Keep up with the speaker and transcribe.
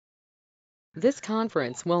This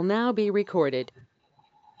conference will now be recorded.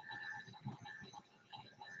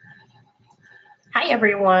 Hi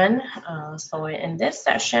everyone. So in this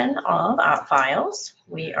session of OppFiles,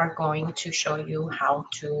 we are going to show you how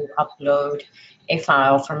to upload a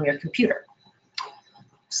file from your computer.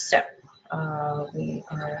 So we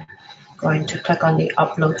are going to click on the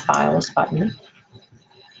Upload Files button,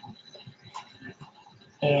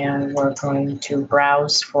 and we're going to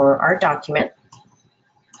browse for our document,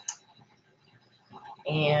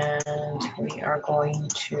 and we are going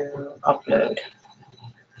to upload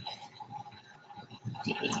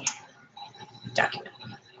the document.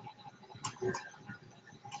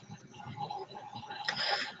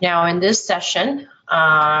 Now in this session,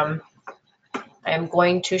 I am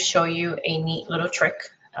going to show you a neat little trick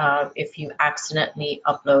if you accidentally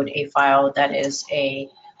upload a file that is a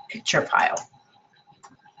picture file.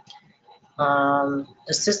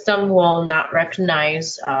 The system will not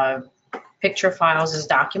recognize picture files as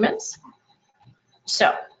documents.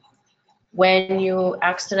 So when you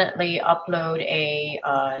accidentally upload a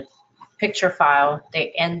picture file, they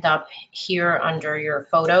end up here under your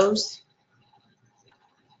photos.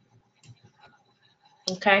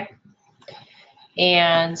 Okay.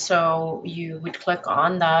 And so you would click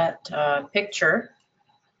on that picture,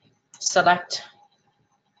 select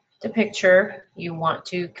the picture you want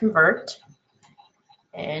to convert,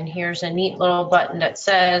 and here's a neat little button that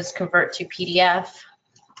says convert to PDF,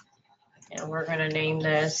 and we're going to name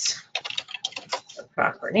this the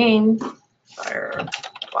proper name, fire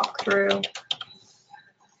walkthrough,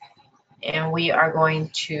 and we are going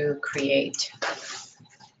to create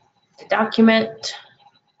the document.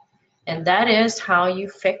 And that is how you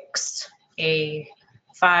fix a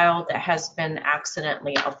file that has been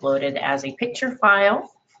accidentally uploaded as a picture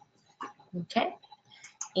file. Okay,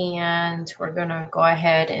 and we're going to go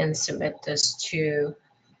ahead and submit this to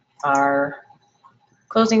our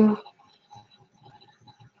closing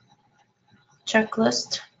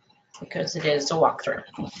checklist because it is a walkthrough.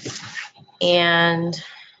 And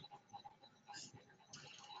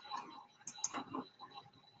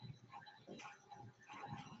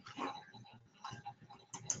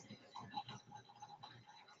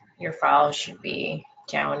your file should be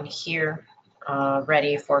down here,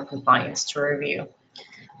 ready for compliance to review.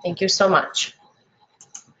 Thank you so much.